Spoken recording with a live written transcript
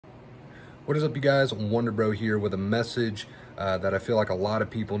What is up, you guys? Wonder Bro here with a message that I feel like a lot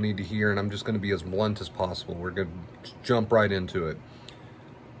of people need to hear, and I'm just going to be as blunt as possible. We're going to jump right into it.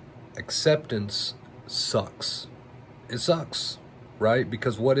 Acceptance sucks. It sucks, right?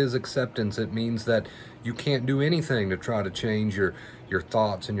 Because what is acceptance? It means that you can't do anything to try to change your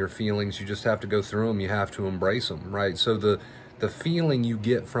thoughts and your feelings. You just have to go through them. You have to embrace them, right? So the feeling you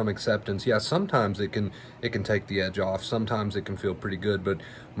get from acceptance, yeah, sometimes it can take the edge off. Sometimes it can feel pretty good, but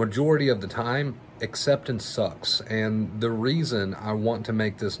majority of the time, acceptance sucks. And the reason I want to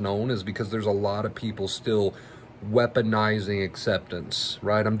make this known is because there's a lot of people still weaponizing acceptance,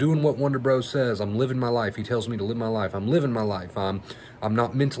 right? I'm doing what Wonder Bro says. I'm living my life. He tells me to live my life. I'm living my life. I'm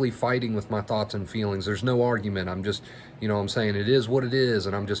not mentally fighting with my thoughts and feelings. There's no argument. I'm just, I'm saying it is what it is,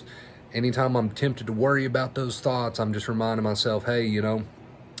 and I'm just, anytime I'm tempted to worry about those thoughts, I'm just reminding myself, hey,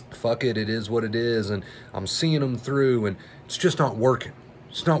 fuck it, it is what it is, and I'm seeing them through, and it's just not working.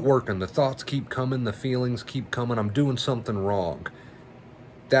 It's not working. The thoughts keep coming, the feelings keep coming, I'm doing something wrong.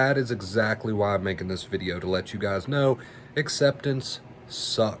 That is exactly why I'm making this video, to let you guys know acceptance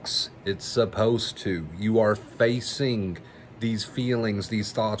sucks. It's supposed to. You are facing these feelings,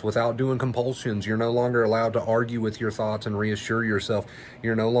 these thoughts, without doing compulsions. You're no longer allowed to argue with your thoughts and reassure yourself.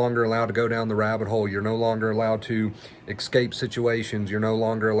 You're no longer allowed to go down the rabbit hole. You're no longer allowed to escape situations. You're no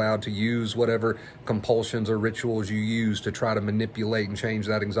longer allowed to use whatever compulsions or rituals you use to try to manipulate and change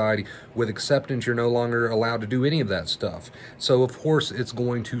that anxiety. With acceptance, you're no longer allowed to do any of that stuff. So of course it's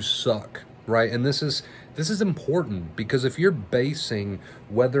going to suck, right? And this is important, because if you're basing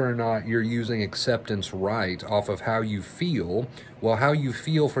whether or not you're using acceptance right off of how you feel, well, how you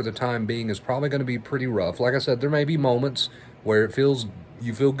feel for the time being is probably going to be pretty rough. Like I said, there may be moments where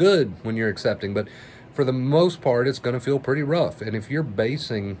you feel good when you're accepting, but for the most part, it's going to feel pretty rough. And if you're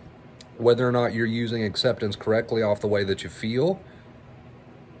basing whether or not you're using acceptance correctly off the way that you feel,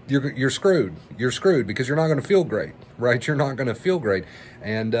 you're screwed. You're screwed, because you're not going to feel great, right? You're not going to feel great.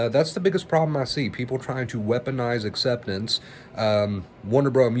 And that's the biggest problem I see. People trying to weaponize acceptance. Wonder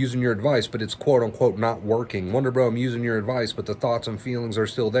Bro, I'm using your advice, but it's quote unquote not working. Wonder Bro, I'm using your advice, but the thoughts and feelings are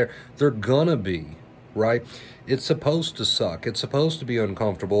still there. They're gonna be, right? It's supposed to suck. It's supposed to be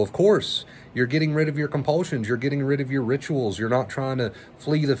uncomfortable. Of course, you're getting rid of your compulsions. You're getting rid of your rituals. You're not trying to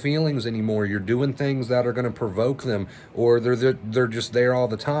flee the feelings anymore. You're doing things that are going to provoke them, or they're just there all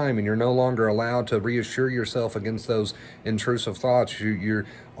the time, and you're no longer allowed to reassure yourself against those intrusive thoughts. You're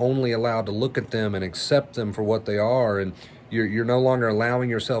only allowed to look at them and accept them for what they are, and you're no longer allowing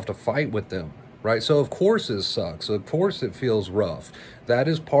yourself to fight with them. Right? So of course it sucks. Of course it feels rough. That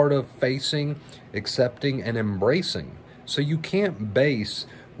is part of facing, accepting, and embracing. So you can't base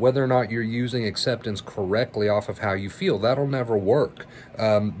whether or not you're using acceptance correctly off of how you feel. That'll never work,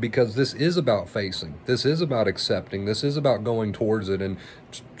 because this is about facing. This is about accepting. This is about going towards it and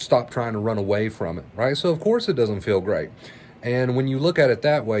stop trying to run away from it, right? So of course it doesn't feel great. And when you look at it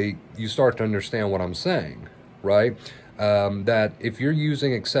that way, you start to understand what I'm saying, right? That if you're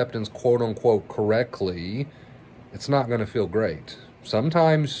using acceptance quote unquote correctly, it's not going to feel great.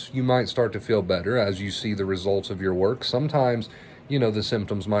 Sometimes you might start to feel better as you see the results of your work. Sometimes, the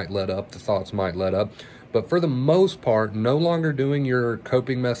symptoms might let up, the thoughts might let up. But for the most part, no longer doing your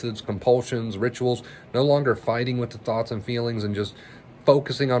coping methods, compulsions, rituals, no longer fighting with the thoughts and feelings and just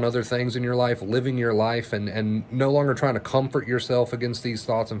focusing on other things in your life, living your life, and no longer trying to comfort yourself against these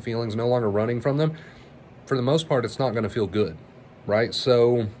thoughts and feelings, no longer running from them. For the most part, it's not going to feel good, right?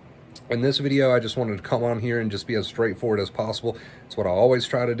 So in this video, I just wanted to come on here and just be as straightforward as possible. It's what I always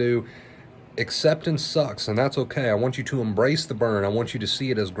try to do. Acceptance sucks, and that's okay. I want you to embrace the burn. I want you to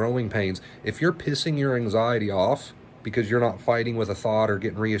see it as growing pains. If you're pissing your anxiety off because you're not fighting with a thought or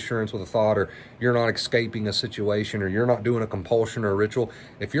getting reassurance with a thought, or you're not escaping a situation, or you're not doing a compulsion or a ritual,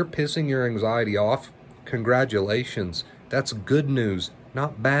 if you're pissing your anxiety off, congratulations. That's good news,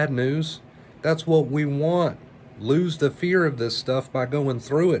 not bad news. That's what we want. Lose the fear of this stuff by going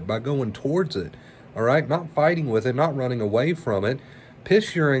through it, by going towards it. All right? Not fighting with it, not running away from it.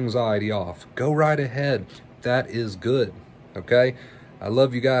 Piss your anxiety off. Go right ahead. That is good. Okay? I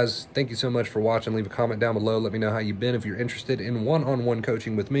love you guys. Thank you so much for watching. Leave a comment down below. Let me know how you've been. If you're interested in one-on-one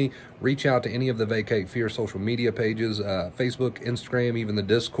coaching with me, reach out to any of the Vacate Fear social media pages, Facebook, Instagram, even the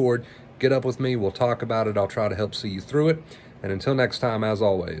Discord. Get up with me. We'll talk about it. I'll try to help see you through it. And until next time, as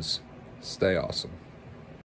always, stay awesome.